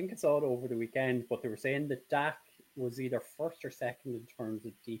over the weekend, but they were saying that Dak was either first or second in terms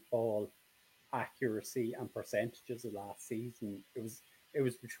of deep ball accuracy and percentages of last season. It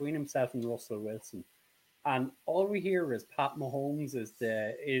was between himself and Russell Wilson. And all we hear is Pat Mahomes is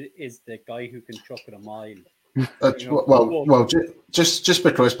the guy who can chuck it a mile. Just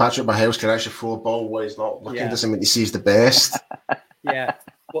because Patrick Mahomes can actually throw a ball where he's not looking doesn't mean he sees the best. Yeah,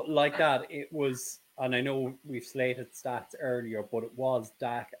 but like that, it was, and I know we've slated stats earlier, but it was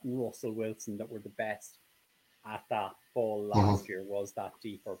Dak and Russell Wilson that were the best at that ball last year, was that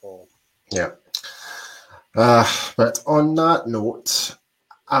deeper ball. Yeah. But on that note,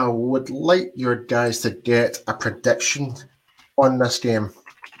 I would like your guys to get a prediction on this game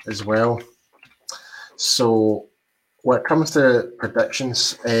as well. So when it comes to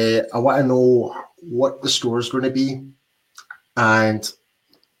predictions, I want to know what the score is going to be and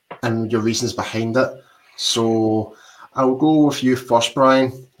your reasons behind it. So I'll go with you first,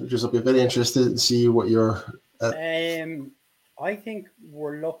 Brian, because I'll be very interested to see what your... I think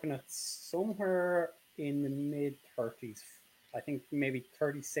we're looking at somewhere in the mid-30s. I think maybe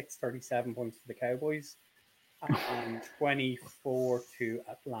 36, 37 points for the Cowboys and 24 to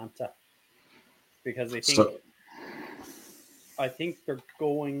Atlanta. Because I think they're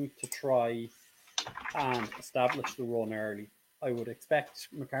going to try and establish the run early. I would expect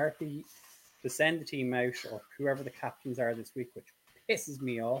McCarthy to send the team out, or whoever the captains are this week, which pisses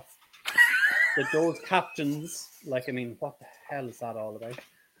me off. That those captains, what the hell is that all about?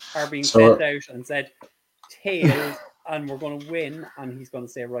 Are being sent out and said, tails, and we're going to win. And he's going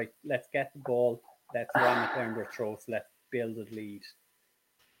to say, right, let's get the ball, let's ram it down their throats, let's build a lead.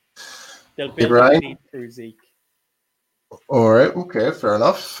 They'll build a lead through Zeke. All right, okay, fair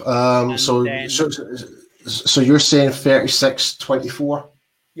enough. So you're saying 36-24?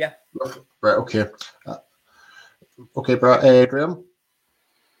 Yeah. Right, okay. Okay, Graham?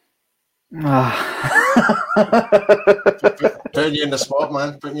 Putting you in the spot,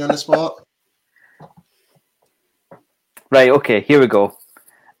 man. Putting you on the spot. Right, okay, here we go.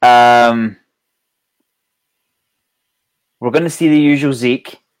 We're going to see the usual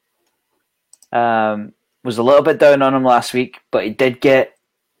Zeke. Was a little bit down on him last week, but he did get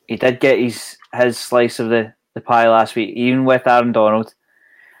his slice of the pie last week, even with Aaron Donald.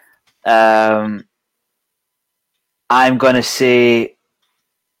 I'm going to say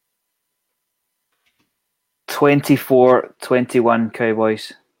 24-21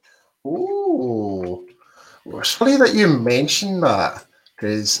 Cowboys. Ooh. Well, it's funny that you mentioned that,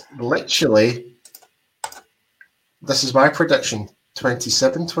 because literally, this is my prediction,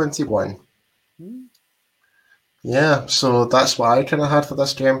 27-21. Yeah, so that's what I kind of had for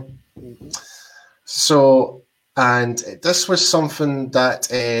this game. So, and this was something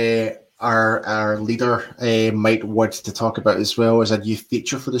that our leader might want to talk about as well as a new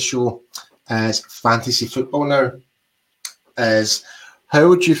feature for the show, as fantasy football now. Is how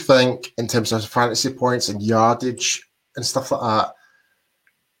would you think, in terms of fantasy points and yardage and stuff like that,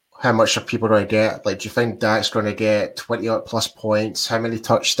 how much are people going to get? Like, do you think Dak's going to get 20 plus points? How many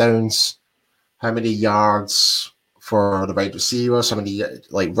touchdowns? How many yards for the wide receivers? How many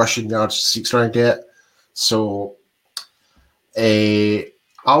rushing yards Zeke's going to get? So,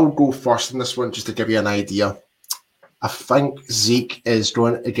 I'll go first in this one just to give you an idea. I think Zeke is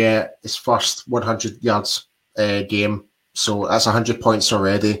going to get his first 100 yards game. So that's 100 points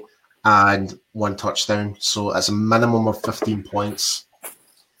already and 1 touchdown. So that's a minimum of 15 points.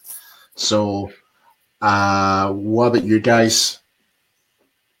 So what about you guys?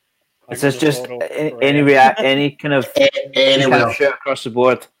 Is this just any kind of shit across the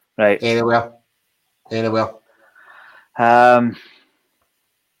board? Right. Anywhere.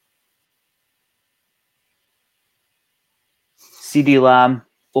 CD Lamb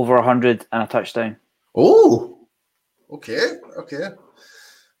over 100 and a touchdown. Oh, okay.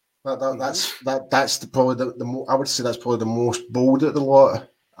 That's probably the I would say that's probably the most bold at the lot.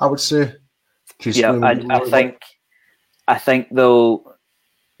 I would say. Yeah, I think they'll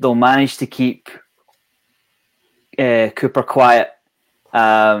manage to keep Cooper quiet.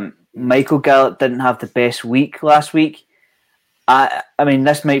 Michael Gallup didn't have the best week last week. I mean,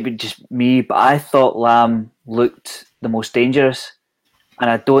 this might be just me, but I thought Lamb looked the most dangerous, and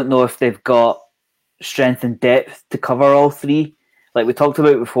I don't know if they've got strength and depth to cover all three. Like we talked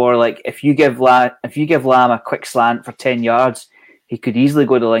about before, like if you give Lamb a quick slant for 10 yards, he could easily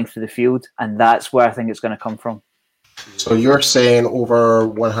go the length of the field, and that's where I think it's going to come from. So you're saying over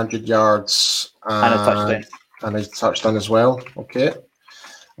 100 yards and a touchdown. And a touchdown as well. Okay,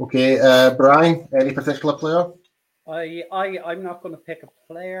 Brian, any particular player? I'm not going to pick a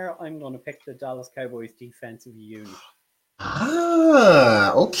player. I'm going to pick the Dallas Cowboys defensive unit.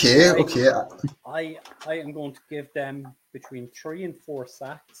 Okay. I am going to give them between 3 and 4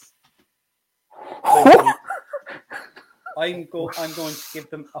 sacks. I'm going to give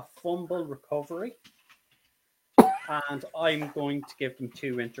them a fumble recovery, and I'm going to give them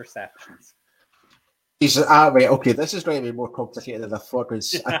 2 interceptions. Wait, okay, this is going to be more complicated than I thought,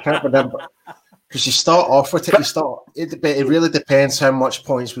 because I can't remember. Because you start off with it, it really depends how much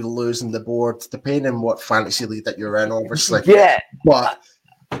points we lose on the board, depending on what fantasy league that you're in, obviously. Yeah. But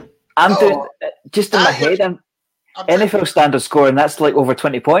I'm doing, just in my head, I'm NFL standard scoring, that's like over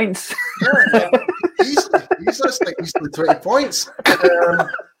 20 points. Yeah. Easily 20 points.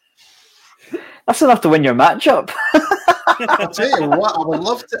 That's enough to win your matchup. I'll tell you what,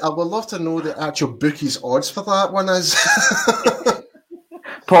 I would love to know the actual bookies odds for that one is.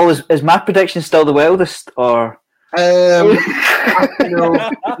 Paul, is my prediction still the wildest, or? No.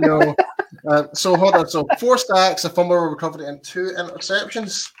 So hold on. So 4 sacks, a fumble recovery, and 2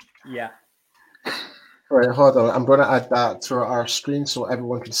 interceptions. Yeah. Right, hold on. I'm going to add that to our screen so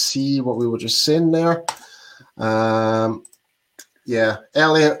everyone can see what we were just saying there.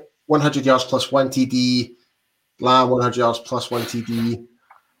 Elliott 100 yards plus 1 TD. Lamb 100 yards plus 1 TD.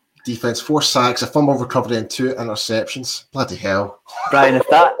 Defense 4 sacks, a fumble recovery, and 2 interceptions. Bloody hell, Brian! If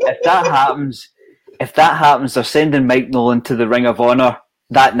that happens, they're sending Mike Nolan to the Ring of Honor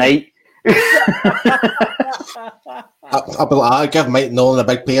that night. I'll give Mike Nolan a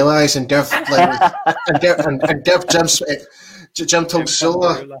big pay rise and give give Jim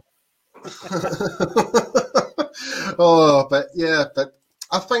Tomsula. But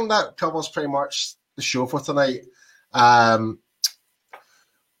I think that covers pretty much the show for tonight.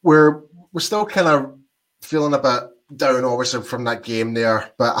 We're still kind of feeling a bit down, obviously, from that game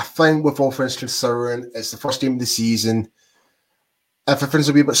there. But I think with all things considering, it's the first game of the season. Everything's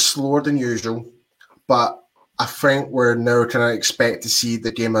a wee bit slower than usual. But I think we're now kind of expect to see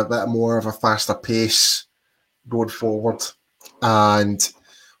the game a bit more of a faster pace going forward. And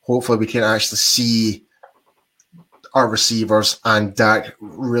hopefully we can actually see our receivers and Dak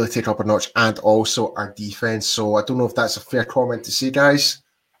really take up a notch, and also our defense. So I don't know if that's a fair comment to say, guys.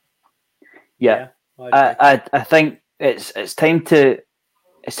 Yeah, I think it's time to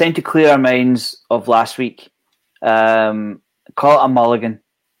clear our minds of last week. Call it a mulligan,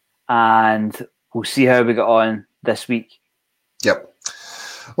 and we'll see how we get on this week. Yep.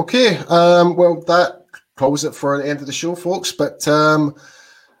 Okay. Well, that calls it for the end of the show, folks. But I'm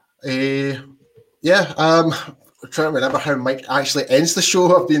trying to remember how Mike actually ends the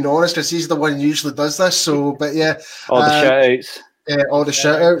show. I've been honest, because he's the one who usually does this. So, but yeah, all the shout-outs. Yeah, all the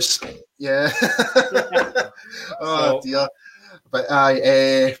shout-outs. Yeah. Dear. But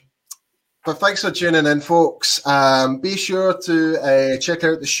but thanks for tuning in, folks. Be sure to check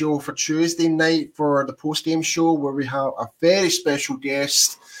out the show for Tuesday night for the post-game show, where we have a very special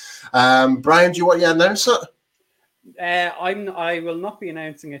guest. Brian, do you want to announce it? I will not be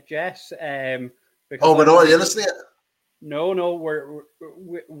announcing it yet. We're not announcing it? No,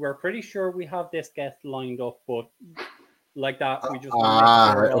 we're pretty sure we have this guest lined up, but like that, we just want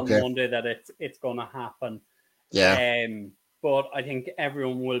to make sure on Monday that it's going to happen. Yeah. But I think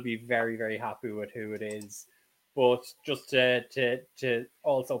everyone will be very, very happy with who it is. But just to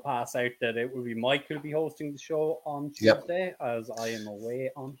also pass out that it will be Mike who'll be hosting the show on Tuesday, as I am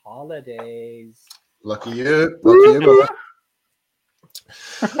away on holidays. Lucky you.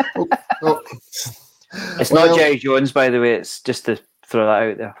 It's not Jerry Jones, by the way. It's just to throw that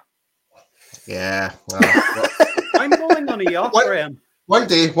out there. Yeah. I'm going on a yacht for him. One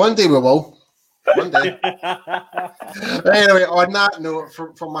day we will. One day. Anyway, on that note,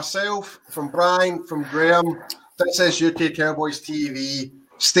 from myself, from Brian, from Graham, this is UK Cowboys TV.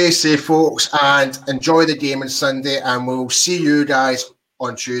 Stay safe, folks, and enjoy the game on Sunday. And we'll see you guys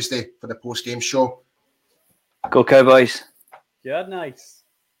on Tuesday for the post-game show. Go Cowboys. Good night.